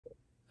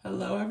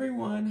Hello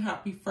everyone,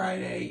 happy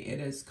Friday. It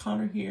is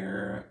Connor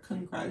here.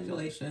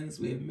 Congratulations,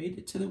 we have made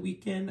it to the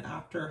weekend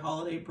after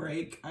holiday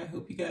break. I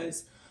hope you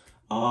guys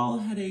all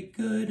had a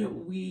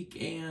good week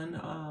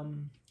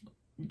and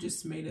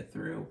just made it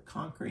through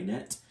conquering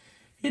it.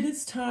 It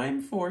is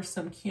time for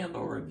some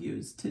candle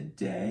reviews.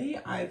 Today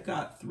I've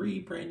got 3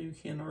 brand new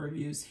candle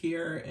reviews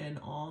here, and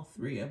all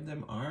 3 of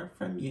them are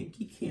from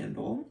Yankee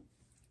Candle.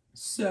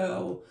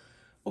 So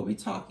we'll be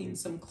talking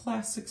some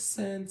classic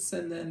scents,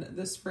 and then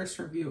this first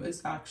review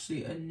is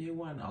actually a new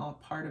one,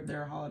 all part of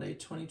their holiday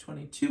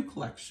 2022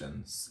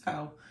 collection.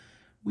 So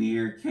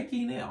we're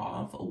kicking it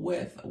off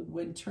with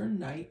Winter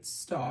Night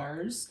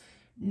Stars.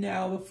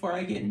 Now, before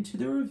I get into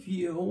the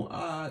review,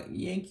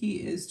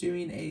 Yankee is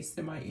doing a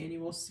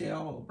semi-annual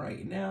sale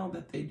right now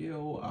that they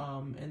do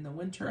in the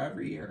winter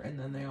every year, and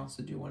then they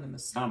also do one in the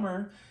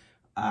summer.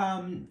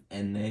 And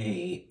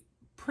they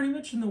pretty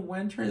much in the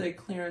winter, they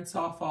clearance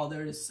off all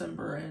their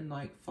December and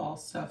like fall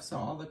stuff, so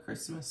all the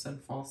Christmas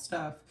and fall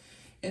stuff.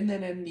 And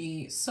then in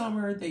the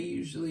summer, they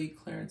usually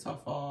clearance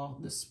off all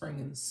the spring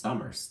and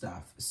summer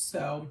stuff.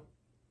 So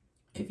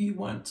if you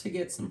want to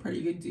get some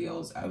pretty good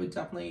deals, I would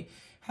definitely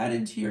head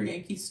into your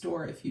Yankee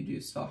store if you do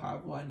still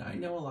have one. I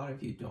know a lot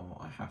of you don't.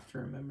 I have to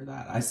remember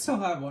that. I still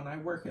have one. I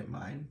work at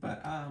mine.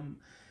 But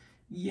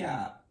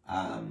yeah,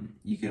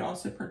 you could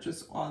also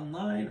purchase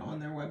online on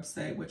their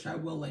website, which I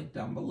will link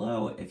down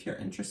below. If you're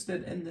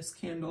interested in this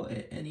candle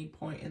at any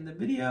point in the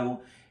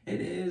video, it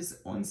is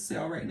on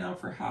sale right now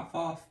for half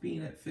off,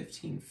 being at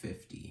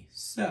 $15.50.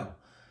 So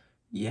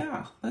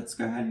yeah, let's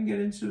go ahead and get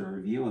into the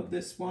review of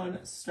this one,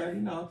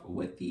 starting off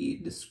with the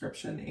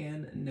description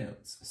and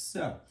notes.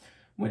 So,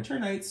 Winter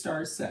Night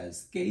Stars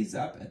says, gaze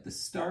up at the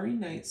starry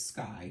night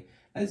sky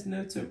as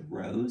notes of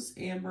rose,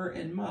 amber,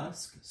 and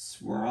musk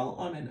swirl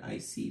on an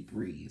icy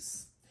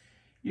breeze.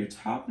 Your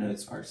top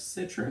notes are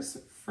citrus,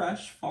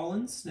 fresh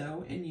fallen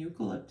snow, and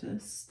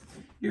eucalyptus.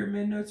 Your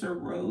mid notes are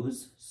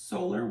rose,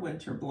 solar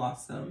winter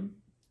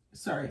bloom,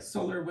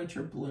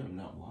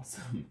 not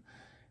blossom.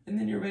 And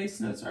then your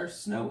base notes are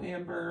snow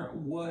amber,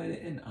 wood,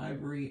 and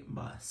ivory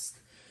musk.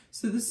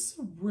 So this is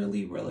a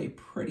really, really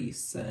pretty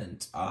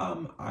scent.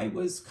 I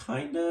was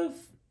kind of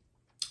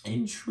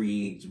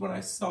intrigued when I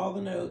saw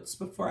the notes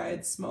before I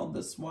had smelled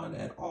this one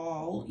at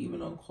all,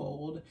 even on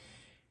cold.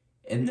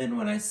 And then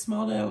when I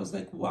smelled it, I was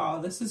like, wow,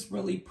 this is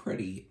really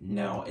pretty.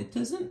 Now, it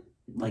doesn't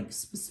like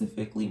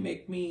specifically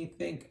make me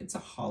think it's a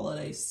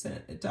holiday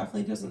scent. It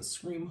definitely doesn't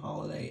scream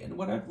holiday. And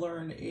what I've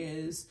learned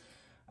is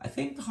I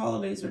think the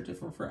holidays are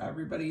different for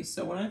everybody.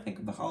 So when I think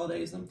of the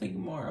holidays, I'm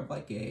thinking more of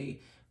like a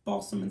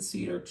balsam and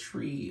cedar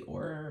tree,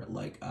 or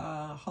like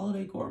a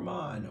holiday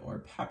gourmand or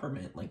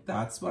peppermint. Like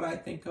that's what I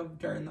think of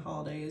during the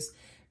holidays.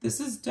 This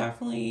is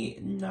definitely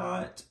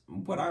not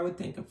what I would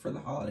think of for the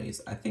holidays.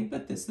 I think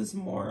that this is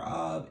more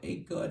of a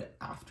good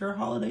after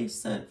holiday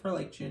scent for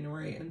like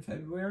January and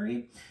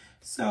February.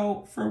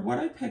 So for what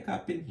I pick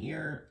up in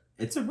here,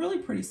 it's a really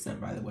pretty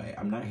scent, by the way.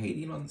 I'm not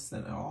hating on the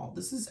scent at all.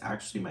 This is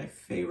actually my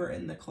favorite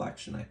in the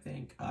collection, I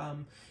think.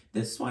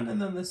 This one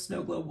and then the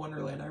Snow Globe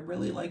Wonderland. I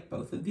really like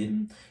both of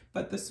them,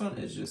 but this one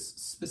is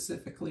just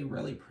specifically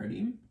really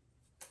pretty.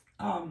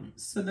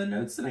 So the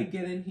notes that I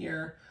get in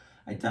here,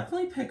 I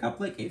definitely pick up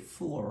like a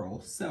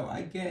floral. So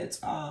I get,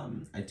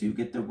 I do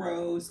get the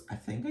rose. I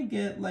think I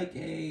get like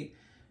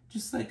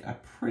just like a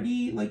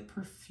pretty like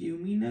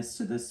perfuminess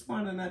to this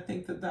one. And I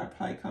think that that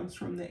probably comes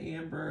from the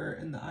amber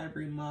and the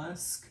ivory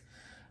musk.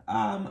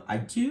 I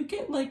do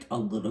get like a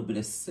little bit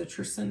of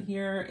citrus in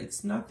here.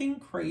 It's nothing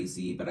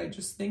crazy, but I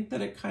just think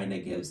that it kind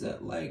of gives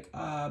it like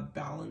a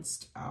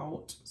balanced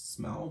out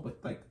smell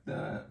with like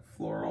the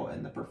floral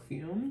and the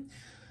perfume.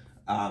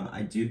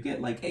 I do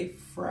get like a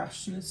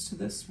freshness to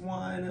this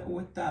one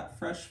with that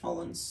fresh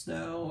fallen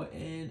snow,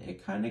 and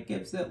it kind of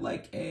gives it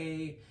like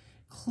a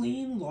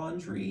clean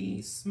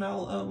laundry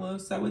smell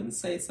almost. I wouldn't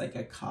say it's like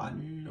a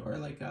cotton or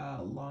like a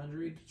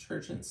laundry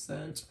detergent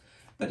scent,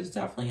 but it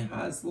definitely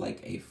has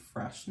like a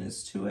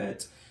freshness to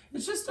it.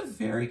 It's just a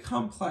very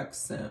complex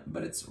scent,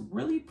 but it's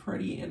really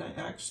pretty, and I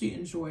actually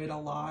enjoy it a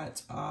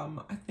lot.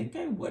 I think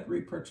I would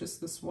repurchase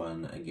this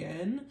one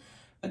again.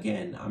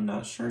 Again, I'm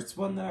not sure it's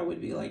one that I would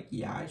be like,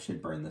 yeah, I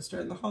should burn this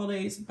during the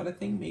holidays, but I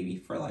think maybe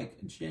for like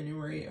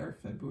January or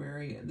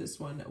February, this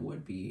one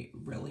would be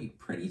really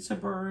pretty to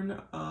burn.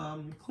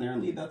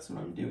 Clearly that's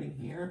what I'm doing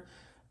here.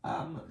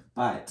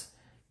 But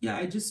yeah,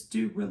 I just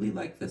do really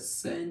like this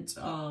scent.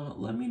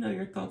 Let me know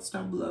your thoughts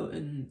down below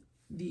in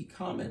the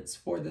comments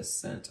for this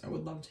scent. I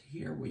would love to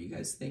hear what you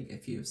guys think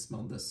if you've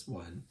smelled this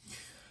one.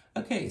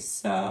 Okay,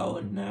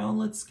 so now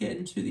let's get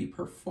into the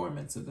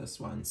performance of this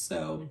one.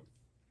 So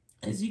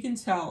as you can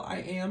tell, I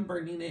am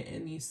burning it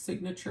in the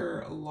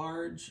signature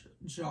large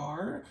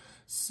jar.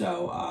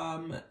 So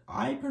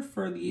I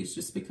prefer these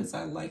just because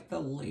I like the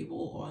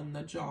label on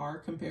the jar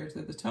compared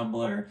to the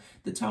tumbler.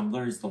 The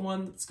tumbler is the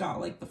one that's got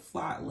like the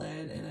flat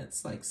lid and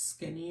it's like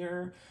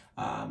skinnier.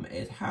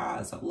 It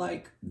has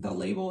like, the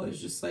label is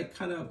just like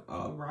kind of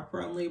a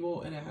wraparound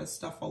label, and it has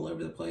stuff all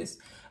over the place.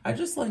 I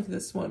just like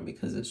this one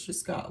because it's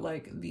just got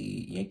like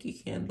the Yankee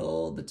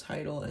Candle, the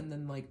title, and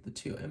then like the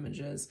 2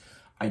 images.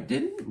 I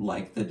didn't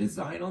like the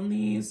design on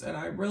these, and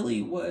I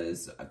really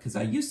was, because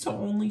I used to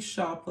only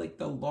shop like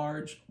the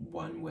large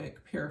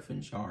 1-wick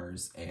paraffin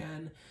jars,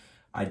 and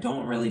I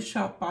don't really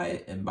shop by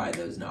it and buy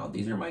those now.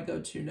 These are my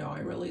go-to now. I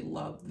really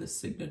love the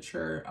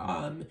signature.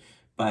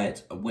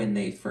 But when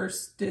they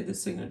first did the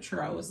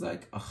signature, I was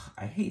like, ugh,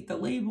 I hate the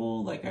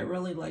label. Like, I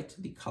really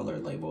liked the color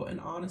label.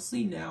 And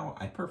honestly, now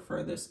I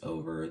prefer this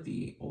over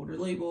the older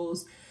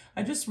labels.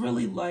 I just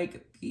really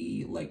like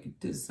the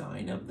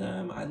design of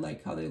them. I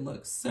like how they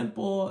look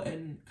simple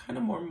and kind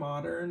of more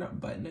modern,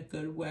 but in a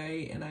good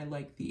way. And I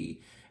like the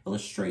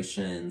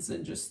illustrations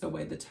and just the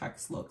way the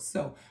text looks.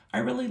 So I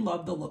really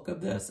love the look of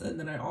this. And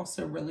then I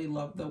also really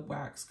love the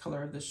wax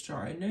color of this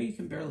jar. I know you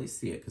can barely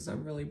see it because I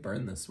really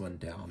burned this one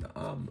down.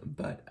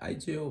 But I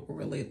do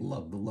really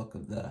love the look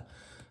of the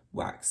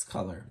wax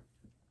color.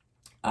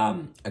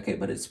 Okay,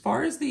 but as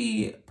far as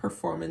the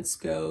performance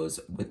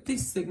goes, with the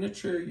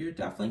signature, you're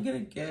definitely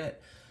going to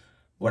get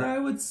what I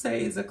would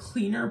say is a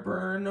cleaner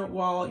burn,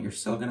 while you're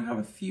still going to have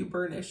a few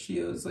burn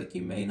issues. Like,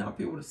 you may not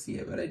be able to see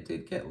it, but I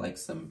did get like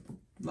some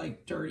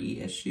like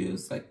dirty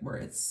issues, like where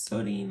it's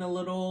sooting a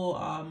little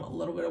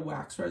bit of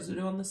wax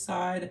residue on the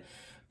side.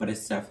 But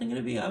it's definitely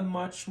going to be a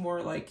much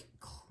more like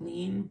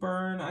clean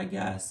burn, I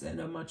guess, and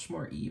a much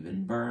more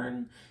even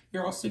burn.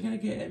 You're also going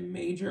to get a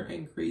major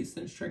increase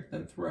in strength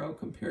and throw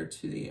compared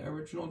to the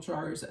original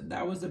jars.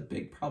 That was a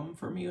big problem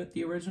for me with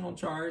the original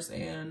jars,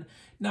 and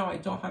now I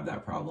don't have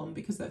that problem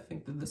because I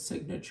think that the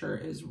signature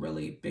is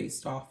really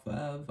based off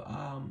of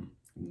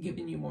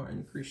giving you more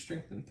increased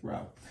strength and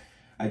throw.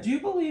 I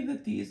do believe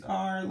that these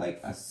are like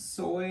a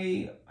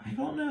soy, I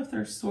don't know if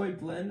they're soy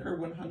blend or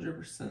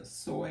 100%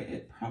 soy.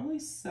 It probably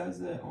says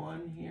it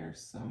on here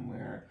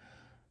somewhere.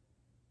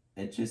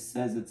 It just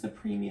says it's a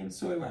premium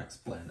soy wax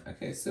blend.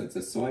 Okay, so it's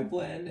a soy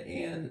blend,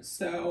 and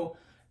so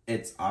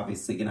it's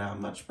obviously going to have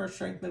much more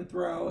strength and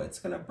throw. It's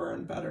going to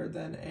burn better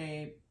than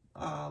a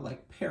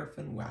like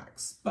paraffin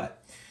wax.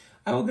 But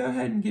I will go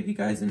ahead and give you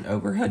guys an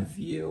overhead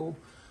view.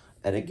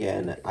 And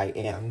again, I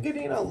am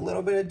getting a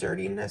little bit of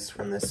dirtiness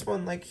from this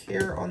one, like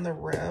here on the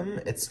rim.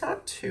 It's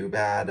not too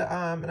bad,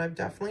 and I've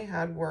definitely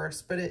had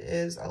worse, but it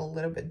is a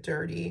little bit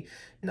dirty.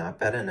 Not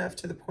bad enough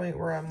to the point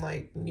where I'm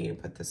like, need to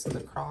put this in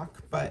the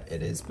crock, but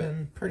it has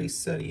been pretty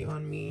sooty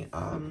on me.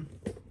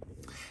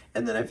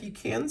 And then if you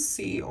can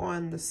see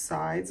on the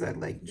sides, I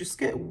like just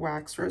get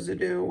wax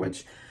residue,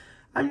 which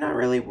I'm not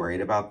really worried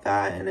about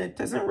that, and it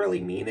doesn't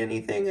really mean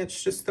anything.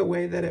 It's just the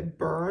way that it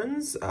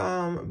burns.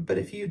 But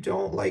if you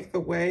don't like the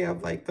way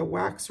of like the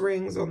wax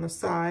rings on the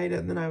side,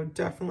 and then I would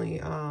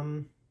definitely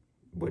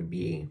would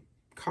be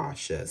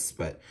cautious,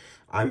 but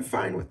I'm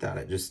fine with that.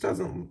 It just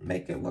doesn't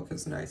make it look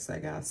as nice, I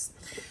guess.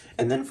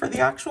 And then for the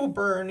actual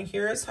burn,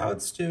 here is how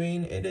it's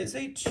doing. It is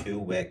a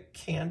 2-wick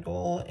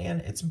candle, and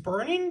it's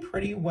burning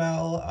pretty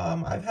well.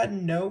 I've had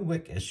no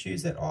wick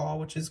issues at all,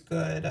 which is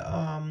good.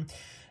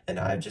 And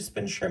I've just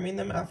been trimming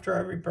them after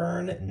every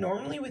burn.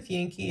 Normally with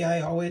Yankee, I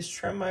always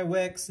trim my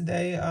wicks.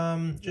 They,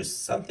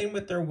 just something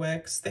with their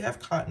wicks. They have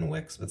cotton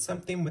wicks, but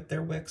something with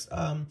their wicks.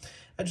 I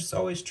just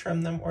always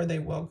trim them, or they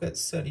will get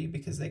sooty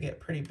because they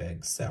get pretty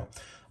big. So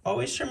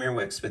always trim your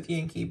wicks with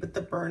Yankee, but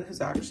the burn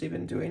has actually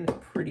been doing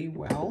pretty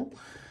well.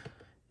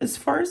 As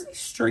far as the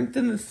strength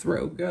and the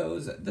throw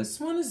goes,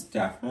 this one is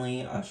definitely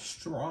a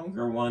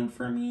stronger one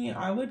for me.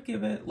 I would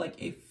give it like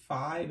a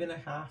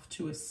 5.5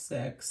 to a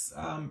 6.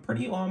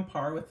 Pretty on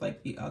par with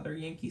like the other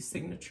Yankee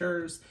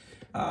signatures.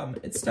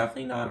 It's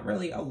definitely not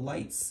really a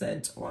light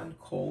scent on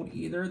cold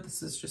either.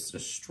 This is just a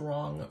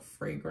strong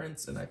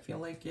fragrance, and I feel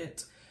like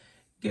it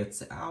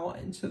gets out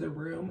into the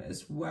room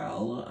as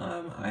well.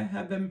 I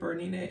have been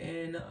burning it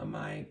in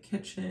my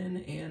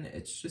kitchen, and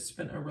it's just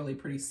been a really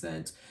pretty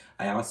scent.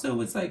 I also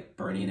was like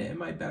burning it in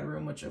my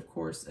bedroom, which of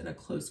course in a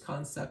closed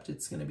concept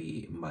it's going to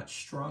be much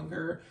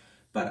stronger,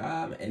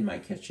 but in my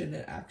kitchen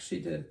it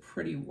actually did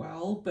pretty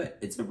well. But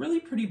it's a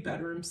really pretty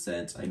bedroom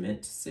scent. I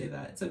meant to say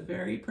that it's a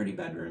very pretty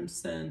bedroom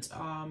scent.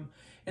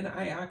 And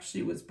I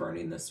actually was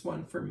burning this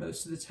one for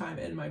most of the time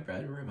in my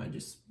bedroom. I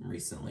just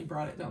recently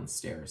brought it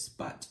downstairs.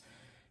 But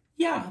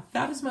yeah,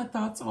 that is my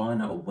thoughts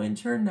on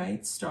Winter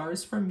Night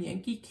Stars from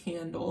Yankee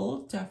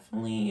Candle.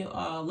 Definitely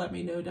let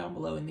me know down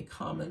below in the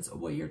comments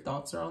what your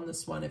thoughts are on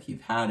this one. If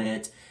you've had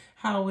it,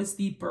 how was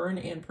the burn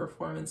and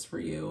performance for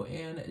you?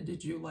 And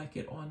did you like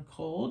it on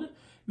cold?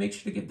 Make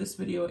sure to give this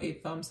video a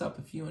thumbs up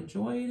if you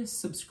enjoyed.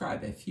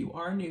 Subscribe if you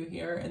are new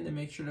here. And then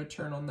make sure to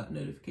turn on that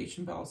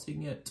notification bell so you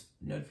can get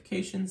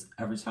notifications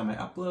every time I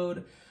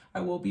upload. I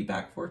will be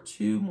back for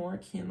 2 more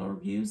candle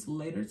reviews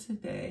later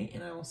today,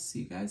 and I will see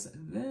you guys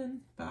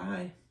then.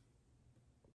 Bye.